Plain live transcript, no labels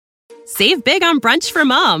Save big on brunch for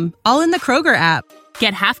mom, all in the Kroger app.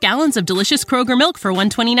 Get half gallons of delicious Kroger milk for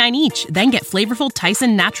 $1.29 each. Then get flavorful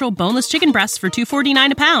Tyson natural boneless chicken breasts for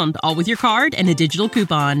 $2.49 a pound, all with your card and a digital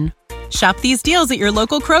coupon. Shop these deals at your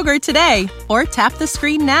local Kroger today, or tap the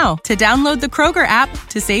screen now to download the Kroger app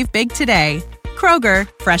to save big today. Kroger,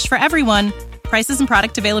 fresh for everyone. Prices and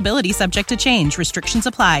product availability subject to change. Restrictions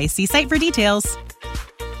apply. See site for details.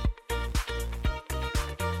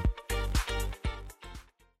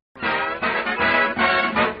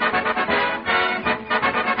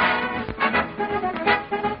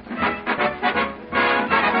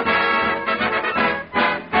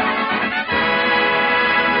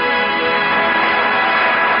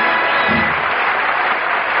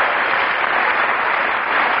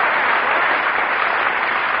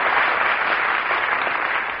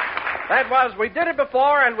 That was We Did It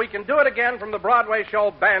Before, and we can do it again from the Broadway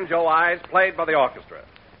show Banjo Eyes, played by the orchestra.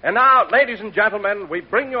 And now, ladies and gentlemen, we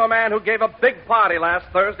bring you a man who gave a big party last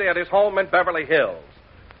Thursday at his home in Beverly Hills.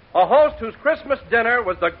 A host whose Christmas dinner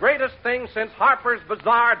was the greatest thing since Harper's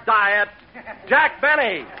Bazaar diet, Jack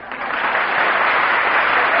Benny.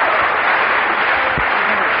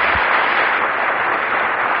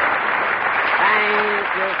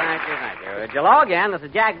 Thank you. Hello again. This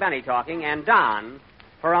is Jack Benny talking, and Don,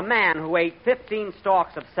 for a man who ate 15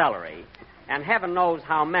 stalks of celery, and heaven knows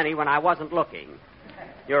how many when I wasn't looking,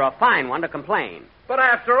 you're a fine one to complain. But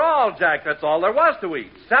after all, Jack, that's all there was to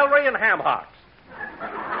eat. Celery and ham hocks.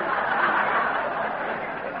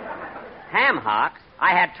 Ham hocks?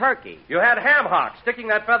 I had turkey. You had ham hocks. Sticking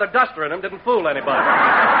that feather duster in them didn't fool anybody.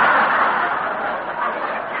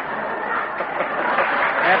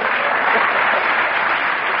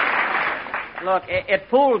 Look, it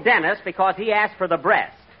fooled Dennis because he asked for the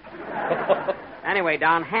breast. Anyway,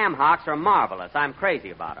 Don, ham hocks are marvelous. I'm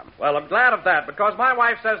crazy about them. Well, I'm glad of that, because my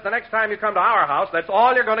wife says the next time you come to our house, that's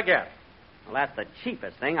all you're going to get. Well, that's the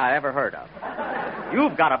cheapest thing I ever heard of.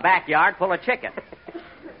 You've got a backyard full of chicken.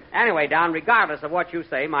 Anyway, Don, regardless of what you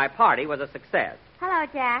say, my party was a success. Hello,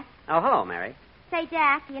 Jack. Oh, hello, Mary. Say,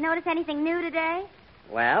 Jack, you notice anything new today?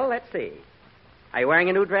 Well, let's see. Are you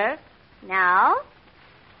wearing a new dress? No.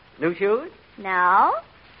 New shoes? No.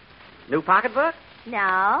 New pocketbook?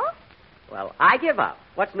 No. Well, I give up.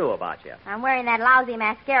 What's new about you? I'm wearing that lousy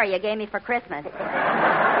mascara you gave me for Christmas.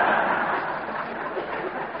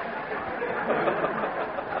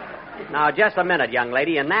 Now, just a minute, young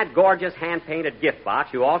lady. In that gorgeous hand-painted gift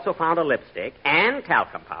box, you also found a lipstick and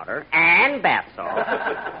talcum powder and bath salt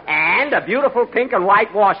and a beautiful pink and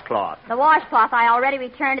white washcloth. The washcloth I already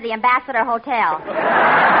returned to the Ambassador Hotel.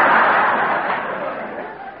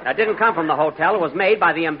 That didn't come from the hotel. It was made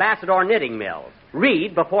by the Ambassador Knitting Mills.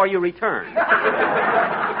 Read before you return.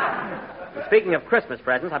 Speaking of Christmas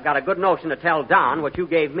presents, I've got a good notion to tell Don what you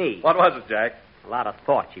gave me. What was it, Jack? A lot of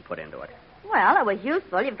thought she put into it. Well, it was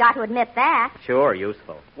useful. You've got to admit that. Sure,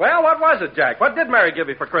 useful. Well, what was it, Jack? What did Mary give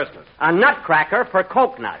you for Christmas? A nutcracker for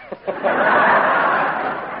coconut.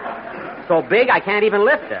 So big I can't even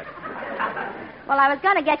lift it. Well, I was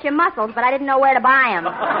going to get you mussels, but I didn't know where to buy them.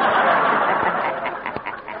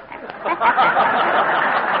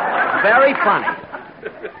 Very funny.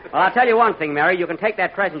 Well, I'll tell you one thing, Mary. You can take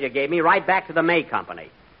that present you gave me right back to the May Company.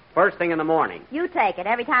 First thing in the morning. You take it.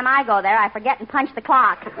 Every time I go there, I forget and punch the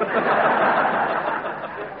clock.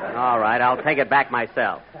 All right, I'll take it back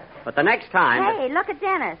myself. But the next time... Hey, look at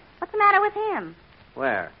Dennis. What's the matter with him?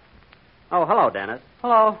 Where? Oh, hello, Dennis.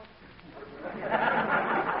 Hello.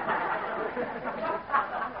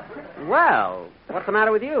 Well, what's the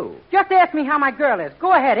matter with you? Just ask me how my girl is.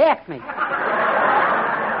 Go ahead, ask me.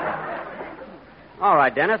 All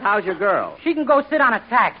right, Dennis, how's your girl? She can go sit on a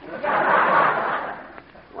taxi.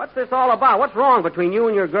 What's this all about? What's wrong between you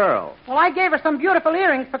and your girl? Well, I gave her some beautiful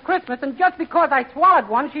earrings for Christmas, and just because I swallowed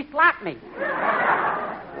one, she slapped me.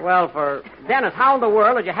 Well, for... Dennis, how in the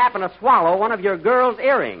world did you happen to swallow one of your girl's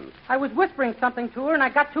earrings? I was whispering something to her, and I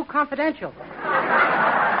got too confidential.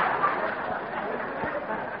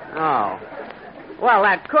 Oh. Well,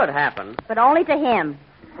 that could happen. But only to him.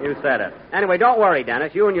 You said it. Anyway, don't worry,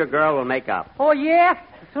 Dennis. You and your girl will make up. Oh, yeah?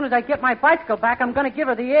 As soon as I get my bicycle back, I'm going to give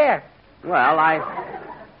her the air. Well,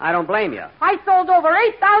 I don't blame you. I sold over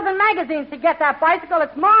 8,000 magazines to get that bicycle.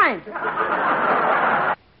 It's mine.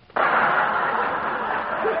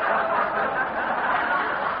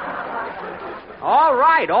 All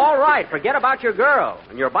right. Forget about your girl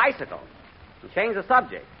and your bicycle. And change the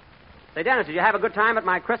subject. Say, Dennis, did you have a good time at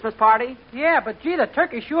my Christmas party? Yeah, but gee, the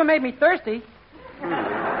turkey sure made me thirsty.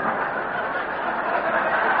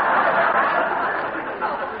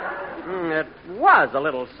 It was a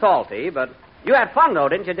little salty, but you had fun, though,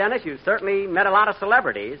 didn't you, Dennis? You certainly met a lot of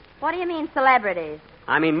celebrities. What do you mean, celebrities?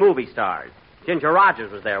 I mean movie stars. Ginger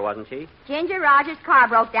Rogers was there, wasn't she? Ginger Rogers' car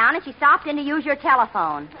broke down and she stopped in to use your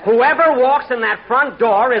telephone. Whoever walks in that front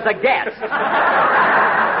door is a guest.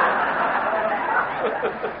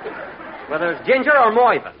 Whether it's Ginger or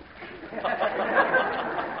Moyven.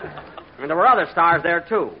 And there were other stars there,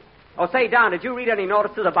 too. Oh, say, Don, did you read any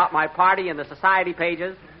notices about my party in the society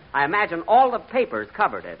pages? I imagine all the papers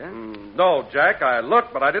covered it, huh? No, Jack, I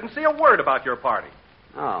looked, but I didn't see a word about your party.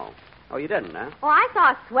 Oh, you didn't, huh? Oh, I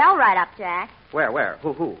saw a swell write-up, Jack. Where?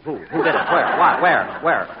 Who did it? Where?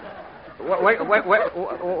 What? Where?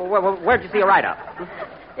 Where'd you see a write-up?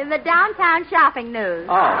 In the downtown shopping news.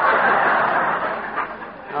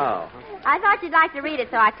 Oh. I thought you'd like to read it,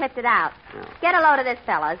 so I clipped it out. Oh. Get a load of this,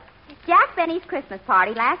 fellas. Jack Benny's Christmas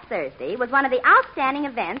party last Thursday was one of the outstanding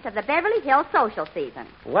events of the Beverly Hills social season.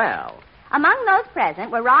 Well. Among those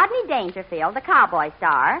present were Rodney Dangerfield, the cowboy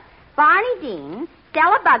star, Barney Dean,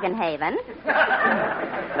 Stella Buggenhaven.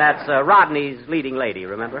 That's Rodney's leading lady,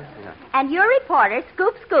 remember? Yeah. And your reporter,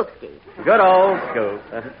 Scoop Scoopski. Good old Scoop.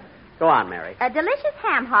 Go on, Mary. A delicious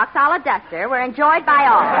ham hocks a la Duster were enjoyed by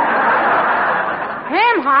all.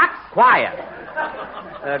 Ham hocks? Quiet.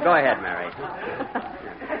 Go ahead, Mary.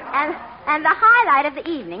 And the highlight of the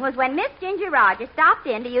evening was when Miss Ginger Rogers stopped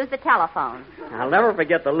in to use the telephone. I'll never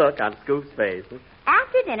forget the look on Scoop's face.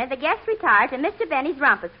 After dinner, the guests retired to Mr. Benny's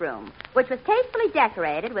rumpus room, which was tastefully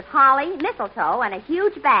decorated with holly, mistletoe, and a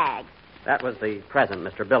huge bag. That was the present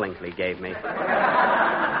Mr. Billingsley gave me.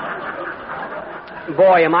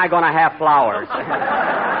 Boy, am I going to have flowers.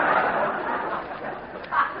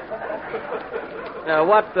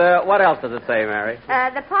 What else does it say, Mary?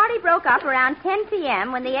 The party broke up around 10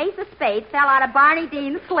 p.m. when the ace of spades fell out of Barney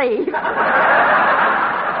Dean's sleeve.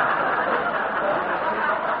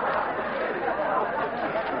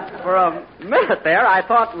 For a minute there, I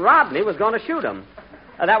thought Rodney was going to shoot him.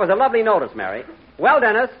 That was a lovely notice, Mary. Well,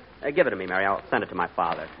 Dennis, give it to me, Mary. I'll send it to my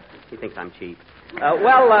father. He thinks I'm cheap.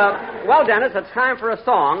 Well, Dennis, it's time for a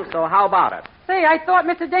song, so how about it? Say, I thought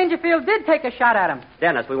Mr. Dangerfield did take a shot at him.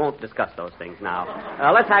 Dennis, we won't discuss those things now.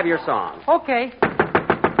 Let's have your song. Okay.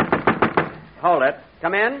 Hold it.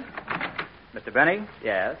 Come in. Mr. Benny?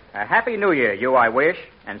 Yes? A happy New Year, you I wish,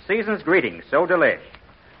 and season's greetings so delish.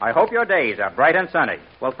 I hope your days are bright and sunny.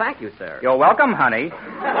 Well, thank you, sir. You're welcome, honey.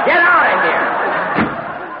 Get out of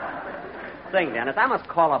here! Sing, Dennis. I must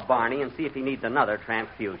call up Barney and see if he needs another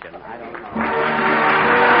transfusion. I don't know.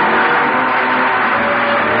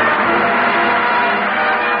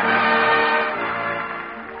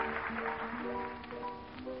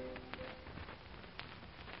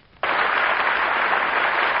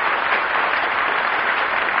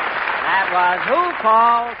 Who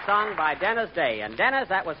Called, sung by Dennis Day. And, Dennis,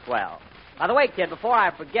 that was swell. By the way, kid, before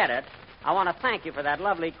I forget it, I want to thank you for that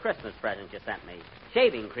lovely Christmas present you sent me.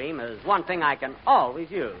 Shaving cream is one thing I can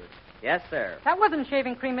always use. Yes, sir. That wasn't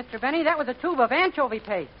shaving cream, Mr. Benny. That was a tube of anchovy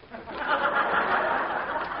paste.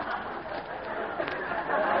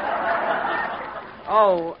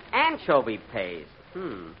 Oh, anchovy paste.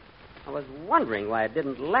 I was wondering why it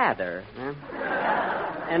didn't lather.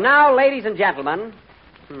 And now, ladies and gentlemen...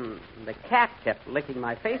 The cat kept licking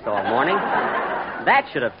my face all morning. That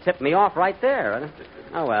should have tipped me off right there.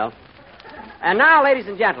 Oh, well. And now, ladies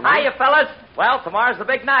and gentlemen... Hiya, fellas. Well, tomorrow's the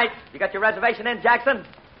big night. You got your reservation in, Jackson?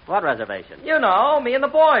 What reservation? You know, me and the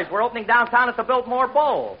boys. We're opening downtown at the Biltmore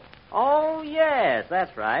Bowl. Oh, yes,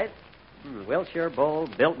 that's right. Wilshire Bowl,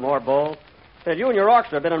 Biltmore Bowl. Said you and your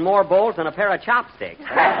orchestra have been in more bowls than a pair of chopsticks.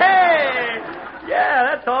 Hey! Yeah,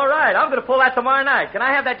 that's all right. I'm going to pull that tomorrow night. Can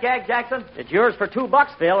I have that gag, Jackson? It's yours for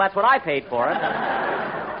 $2, Phil. That's what I paid for it.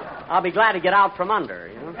 I'll be glad to get out from under,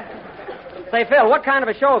 you know. Say, Phil, what kind of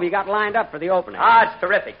a show have you got lined up for the opening? It's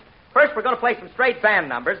terrific. First, we're going to play some straight band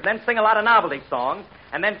numbers, then sing a lot of novelty songs,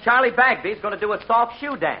 and then Charlie Bagby's going to do a soft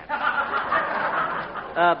shoe dance.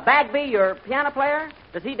 Bagby, your piano player?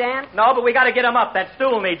 Does he dance? No, but we got to get him up. That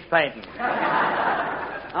stool needs painting.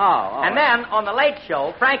 Oh. And then, on the late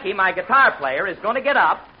show, Frankie, my guitar player, is going to get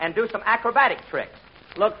up and do some acrobatic tricks.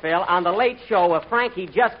 Look, Phil, on the late show, if Frankie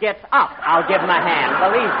just gets up, I'll give him a hand.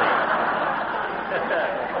 Believe me.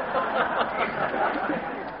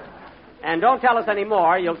 And don't tell us any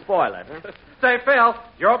more. You'll spoil it. Huh? Say, Phil,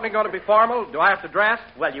 your opening going to be formal? Do I have to dress?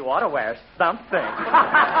 Well, you ought to wear something.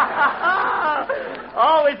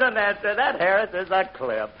 Always an answer. That Harris is a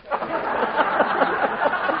clip.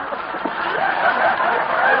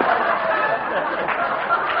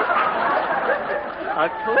 A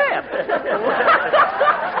clip?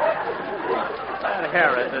 That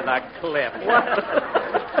Harris is a clip.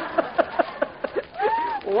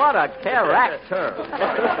 What a character.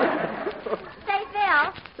 Say, Phil,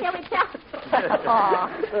 shall we tell...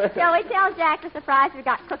 Shall we tell Jack the surprise we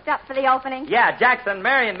got cooked up for the opening? Yeah, Jackson,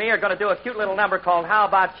 Mary, and me are going to do a cute little number called How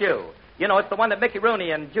About You? You know, it's the one that Mickey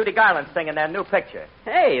Rooney and Judy Garland sing in their new picture.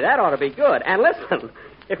 Hey, that ought to be good. And listen,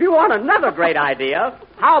 if you want another great idea,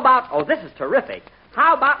 how about... Oh, this is terrific.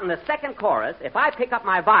 How about in the second chorus, if I pick up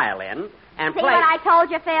my violin and See play... what I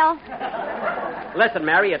told you, Phil? Listen,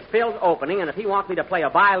 Mary, it's Phil's opening, and if he wants me to play a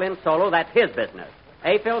violin solo, that's his business.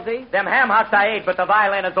 Hey, Philzy? Them ham hocks I ate, but the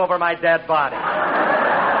violin is over my dead body.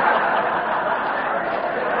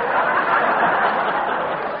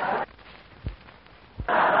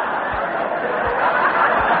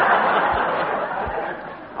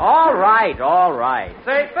 All right.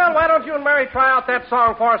 Say, Phil, why don't you and Mary try out that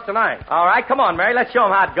song for us tonight? All right, come on, Mary. Let's show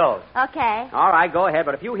them how it goes. Okay. All right, go ahead,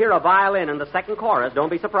 but if you hear a violin in the second chorus,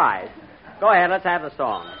 don't be surprised. Go ahead, let's have the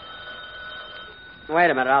song.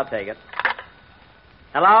 Wait a minute, I'll take it.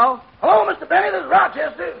 Hello? Hello, Mr. Benny. This is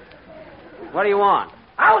Rochester. What do you want?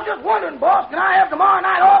 I was just wondering, boss, can I have tomorrow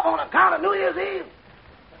night off on account of New Year's Eve?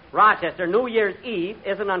 Rochester, New Year's Eve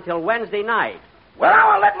isn't until Wednesday night. Well, I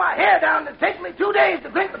want to let my hair down. It takes me 2 days to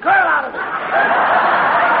drink the curl out of it.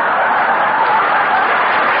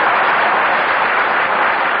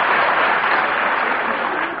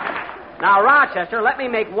 Now, Rochester, let me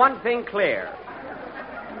make one thing clear.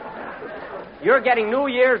 You're getting New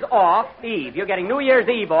Year's Eve. You're getting New Year's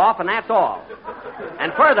Eve off, and that's all.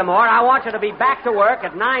 And furthermore, I want you to be back to work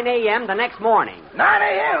at 9 a.m. the next morning. 9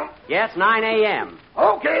 a.m.? Yes, 9 a.m.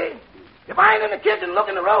 Okay. If I ain't in the kitchen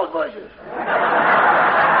looking at rose bushes.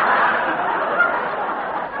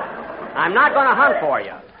 I'm not going to hunt for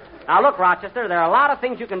you. Now, look, Rochester, there are a lot of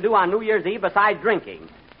things you can do on New Year's Eve besides drinking.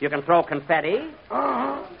 You can throw confetti.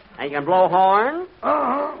 Uh-huh. And you can blow horns.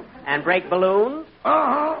 Uh-huh. And break balloons.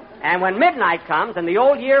 Uh-huh. And when midnight comes and the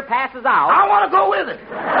old year passes out... I want to go with it.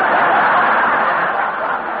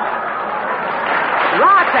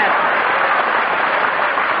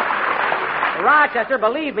 Rochester,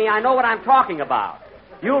 believe me, I know what I'm talking about.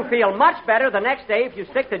 You'll feel much better the next day if you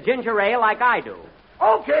stick to ginger ale like I do.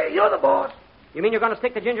 Okay, you're the boss. You mean you're going to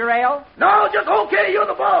stick to ginger ale? No, just okay, you're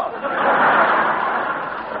the boss.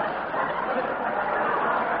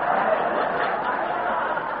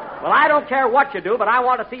 Well, I don't care what you do, but I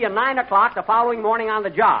want to see you 9 o'clock the following morning on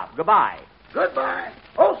the job. Goodbye. Goodbye.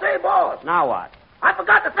 Oh, say, boss. Now what? I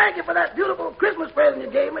forgot to thank you for that beautiful Christmas present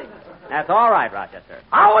you gave me. That's all right, Rochester.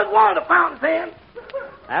 I always wanted a fountain pen.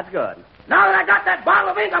 That's good. Now that I got that bottle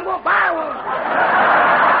of ink, I'm going to buy one.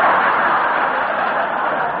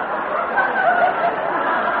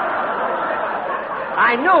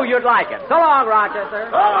 I knew you'd like it. So long, Rochester.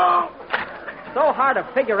 So long. So hard to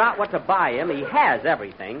figure out what to buy him. He has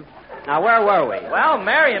everything. Now, where were we? Well,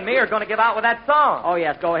 Mary and me are going to give out with that song. Oh,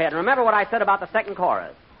 yes, go ahead. And remember what I said about the second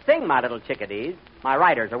chorus. Sing, my little chickadees. My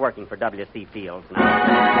writers are working for W.C. Fields now.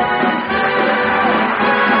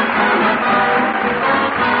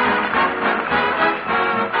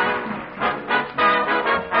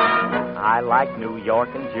 I like New York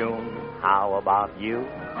in June. How about you?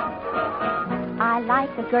 I like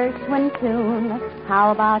a Gershwin tune.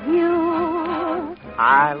 How about you?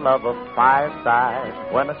 I love a fireside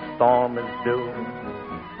when a storm is due.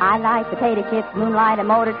 I like potato chips, moonlight, and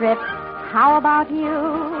motor trips. How about you?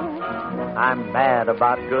 I'm mad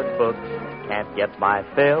about good books, can't get my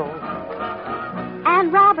fill.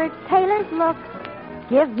 And Robert Taylor's look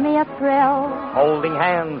gives me a thrill. Holding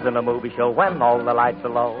hands in a movie show when all the lights are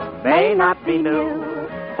low may not be new,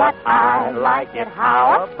 but I like it.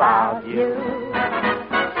 How about you?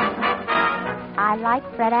 I like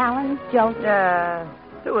Fred Allen's jokes. Yeah,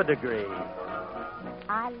 to a degree.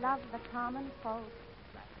 I love the common folk.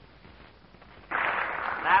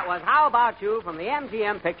 That was How About You from the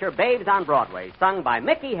MGM picture Babes on Broadway, sung by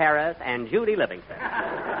Mickey Harris and Judy Livingston.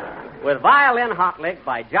 With violin hot lick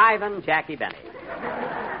by Jivin' Jackie Benny.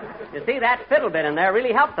 You see, that fiddle bit in there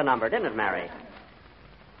really helped the number, didn't it, Mary?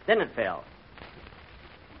 Didn't it, Phil?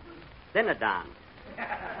 Didn't it, Don?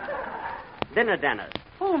 Didn't it, Dennis?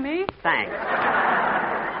 Who, me? Thanks.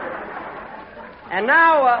 And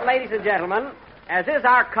now, ladies and gentlemen, as is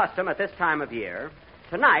our custom at this time of year,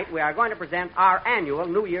 tonight we are going to present our annual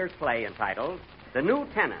New Year's play entitled The New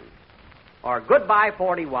Tenant, or Goodbye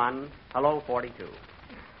 41, Hello 42.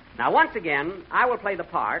 Now, once again, I will play the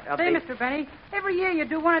part of Say, Mr. Benny, every year you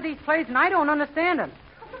do one of these plays and I don't understand them.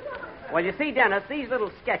 Well, you see, Dennis, these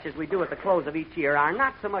little sketches we do at the close of each year are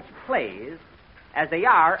not so much plays as they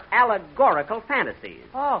are allegorical fantasies.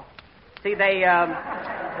 Oh. See, they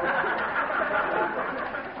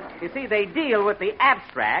deal with the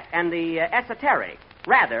abstract and the esoteric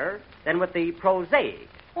rather than with the prosaic.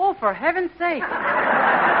 Oh, for heaven's sake.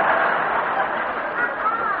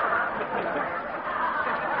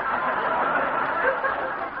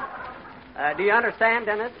 Do you understand,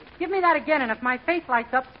 Dennis? Give me that again, and if my face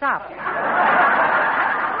lights up, stop.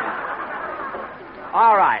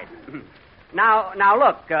 All right. Now,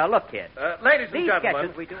 look, kid. Ladies and These gentlemen,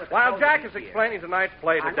 sketches we do at the while close Jack of is the year explaining tonight's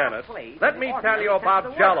play to are not Dennis, plays let in me the tell you ordinary sense about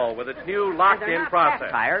of the Jell-O word. with its new And they're locked-in not process.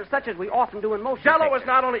 satires, such as we often do in motion Jell-O is pictures.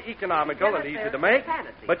 not only economical and Dennis, easy they're to make,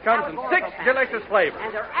 fantasy, but comes in 6 allegorical delicious fantasy, flavors.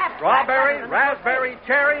 and they're abstract Strawberry, rather than raspberry,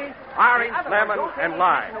 cherry, orange, Otherwise, lemon, don't pay and any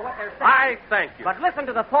lime. attention to what they're saying. I thank you. But listen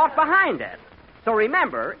to the thought behind it. So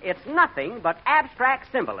remember, it's nothing but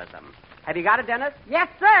abstract symbolism. Have you got it, Dennis? Yes,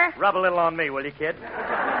 sir. Rub a little on me, will you, kid?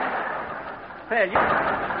 Phil,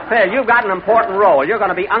 you've got an important role. You're going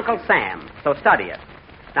to be Uncle Sam, so study it.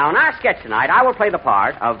 Now, in our sketch tonight, I will play the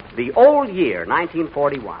part of the old year,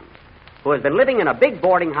 1941, who has been living in a big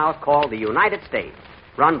boarding house called the United States,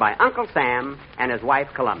 run by Uncle Sam and his wife,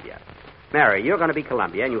 Columbia. Mary, you're going to be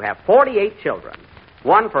Columbia, and you have 48 children,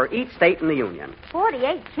 one for each state in the Union.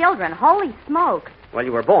 48 children. Holy smokes. Well,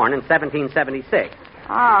 you were born in 1776.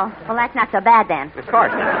 Oh, well, that's not so bad then. Of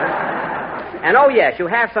course. And, oh, yes, you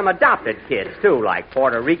have some adopted kids, too, like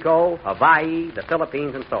Puerto Rico, Hawaii, the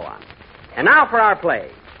Philippines, and so on. And now for our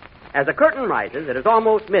play. As the curtain rises, it is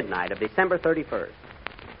almost midnight of December 31st.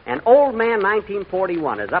 And old man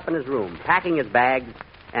 1941 is up in his room, packing his bags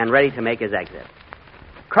and ready to make his exit.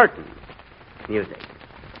 Curtain. Music.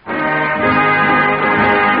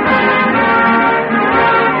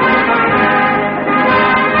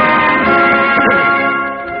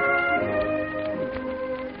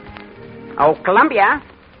 Oh, Columbia.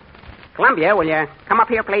 Columbia, will you come up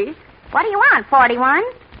here, please? What do you want, 41?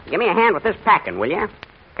 Give me a hand with this packing, will you?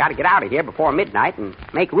 Got to get out of here before midnight and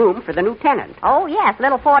make room for the new tenant. Oh, yes,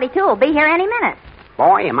 little 42 will be here any minute.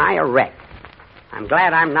 Boy, am I a wreck. I'm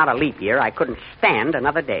glad I'm not a leap year. I couldn't stand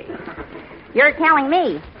another day. You're telling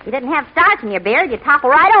me. If you didn't have starch in your beard, you'd topple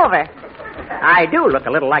right over. I do look a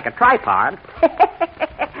little like a tripod.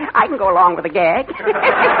 I can go along with the gag.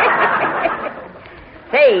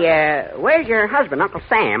 Say, where's your husband, Uncle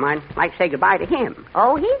Sam? I'd like to say goodbye to him.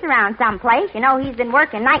 Oh, he's around someplace. You know, he's been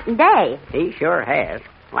working night and day. He sure has.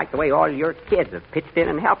 I like the way all your kids have pitched in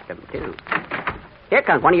and helped him, too. Here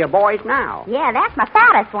comes one of your boys now. Yeah, that's my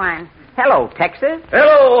fattest one. Hello, Texas.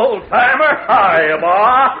 Hello, old-timer. Hiya,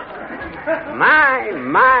 boy.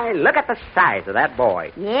 My, look at the size of that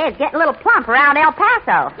boy. Yeah, it's getting a little plump around El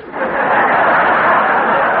Paso.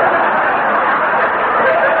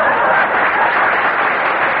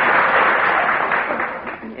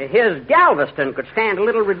 His Galveston could stand a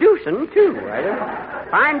little reducing, too.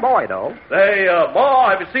 Fine boy, though. Say, boy,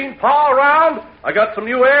 have you seen Pa around? I got some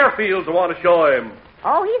new airfields I want to show him.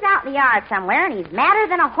 Oh, he's out in the yard somewhere, and he's madder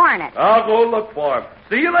than a hornet. I'll go look for him.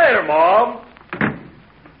 See you later, Mom.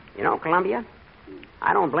 You know, Columbia,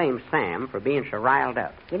 I don't blame Sam for being so riled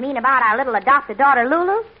up. You mean about our little adopted daughter,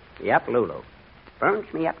 Lulu? Yep, Lulu.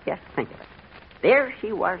 Burns me up just to think of it. There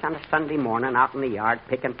she was on a Sunday morning out in the yard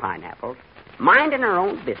picking pineapples, minding her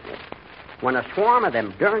own business, when a swarm of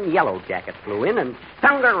them darn yellow jackets flew in and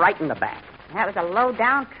stung her right in the back. That was a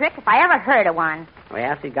low-down trick if I ever heard of one.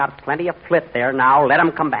 Well, she's got plenty of flit there now. Let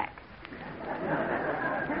 'em come back.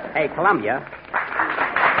 Hey, Columbia.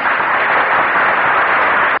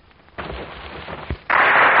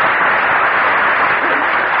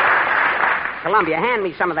 Columbia, hand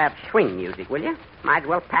me some of that swing music, will you? Might as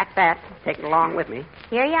well pack that. Take it along with me.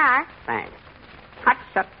 Here you are. Thanks. Hot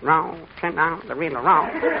shut wrong, turn down the real wrong.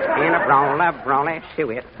 In a brawler,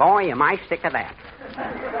 suet. Boy, am I sick of that.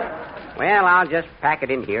 Well, I'll just pack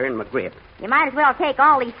it in here in my grip. You might as well take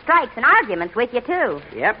all these strikes and arguments with you, too.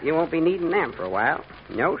 Yep, you won't be needing them for a while.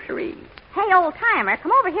 No siree. Hey, old-timer,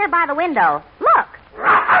 come over here by the window. Look. Well,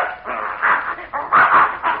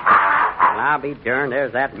 I'll be darned,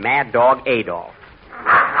 there's that mad dog Adolf.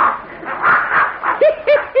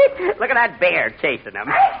 Look at that bear chasing him.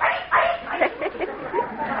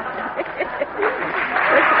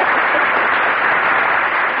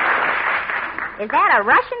 Is that a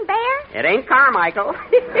Russian bear? It ain't Carmichael.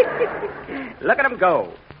 Look at him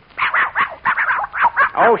go.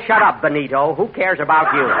 Oh, shut up, Benito. Who cares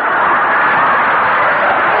about you?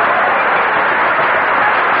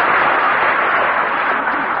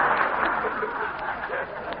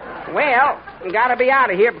 Well, we gotta be out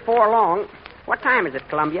of here before long. What time is it,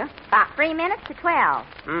 Columbia? About 3 minutes to 12.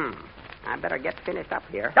 I better get finished up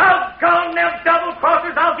here. Doggone them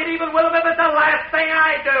double-crossers. I'll get even with them if it's the last thing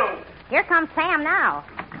I do. Here comes Sam now.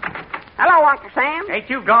 Hello, Uncle Sam. Ain't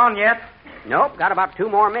you gone yet? Nope, got about 2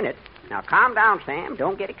 more minutes. Now, calm down, Sam.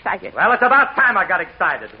 Don't get excited. Well, it's about time I got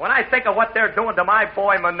excited. When I think of what they're doing to my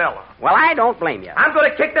boy Manila. Well, I don't blame you. I'm going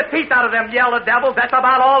to kick the teeth out of them yellow devils. That's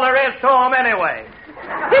about all there is to them anyway.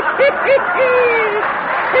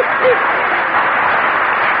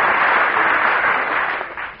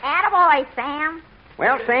 boy, Sam.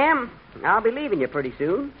 Well, Sam, I'll be leaving you pretty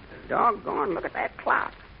soon. Doggone, look at that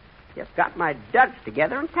clock. Just got my duds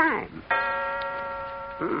together in time.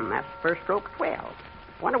 That's the first stroke of 12.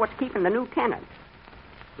 Wonder what's keeping the new tenant.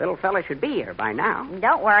 Little fella should be here by now.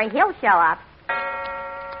 Don't worry, he'll show up.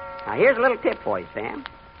 Now, here's a little tip for you, Sam.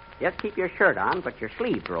 Just keep your shirt on, but your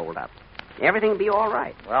sleeves rolled up. Everything will be all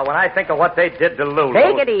right. Well, when I think of what they did to Lulu...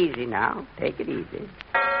 Take it easy now. Take it easy.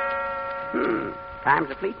 Time's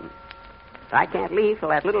a-fleeting. I can't leave till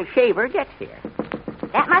that little shaver gets here.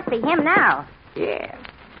 That must be him now. Yeah.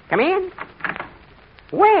 Come in.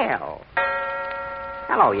 Well.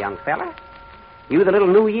 Hello, young fella. You the little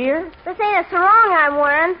New Year? This ain't a sarong I'm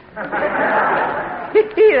wearing.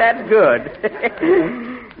 That's good.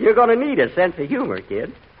 You're going to need a sense of humor,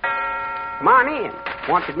 kid. Come on in.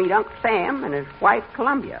 Want you to meet Uncle Sam and his wife,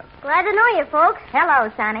 Columbia. Glad to know you, folks.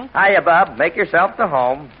 Hello, Sonny. Hiya, Bub. Make yourself to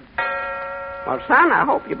home. Well, son, I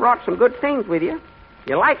hope you brought some good things with you.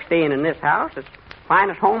 You like staying in this house. It's the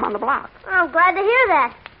finest home on the block. I'm glad to hear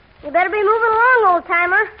that. You better be moving along,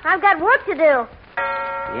 old-timer. I've got work to do.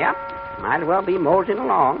 Yep. Might as well be moseying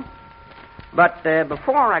along. But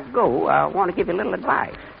before I go, I want to give you a little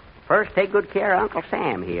advice. First, take good care of Uncle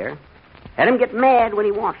Sam here. Let him get mad when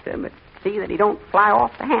he wants to, but see that he don't fly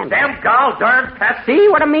off the handle. Damn gall darn pest. See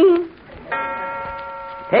what I mean?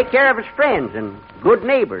 Take care of his friends and good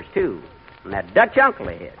neighbors, too. And that Dutch uncle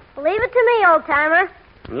of his. Leave it to me, old-timer.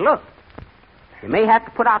 And look, you may have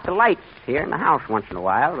to put out the lights here in the house once in a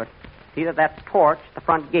while, but see that torch at the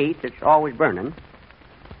front gate is always burning.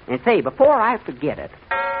 And say, before I forget it,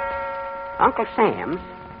 Uncle Sam's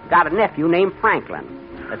got a nephew named Franklin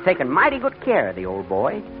that's taking mighty good care of the old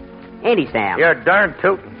boy. Ain't he, Sam? You're darn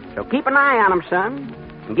tootin'. So keep an eye on him, son,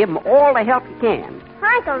 and give him all the help you can.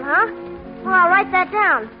 Franklin, huh? Well, I'll write that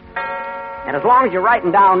down. And as long as you're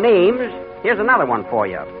writing down names, here's another one for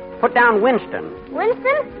you. Put down Winston.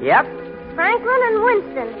 Winston? Yep. Franklin and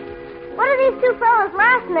Winston. What are these two fellas'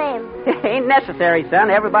 last names? Ain't necessary, son.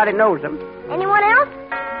 Everybody knows them. Anyone else?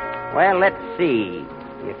 Well, let's see.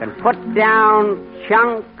 You can put down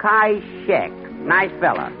Chiang Kai-shek. Nice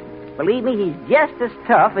fella. Believe me, he's just as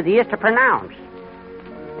tough as he is to pronounce.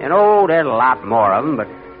 And, there's a lot more of them, but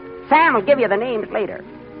Sam will give you the names later.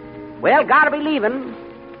 Well, gotta be leaving.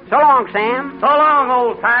 So long, Sam. So long,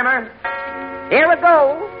 old-timer. Here we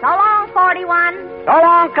go. So long, 41. So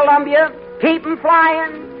long, Columbia. Keep 'em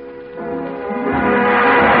flying.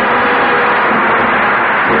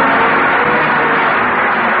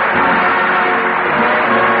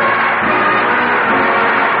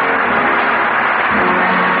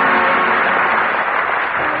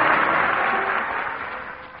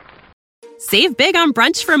 Save big on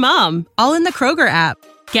brunch for Mom, all in the Kroger app.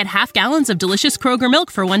 Get half gallons of delicious Kroger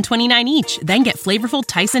milk for $1.29 each. Then get flavorful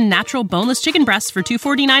Tyson natural boneless chicken breasts for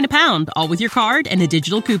 $2.49 a pound, all with your card and a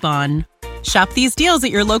digital coupon. Shop these deals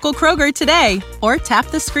at your local Kroger today, or tap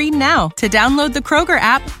the screen now to download the Kroger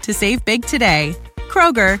app to save big today.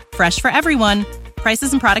 Kroger, fresh for everyone.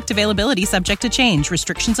 Prices and product availability subject to change.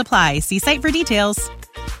 Restrictions apply. See site for details.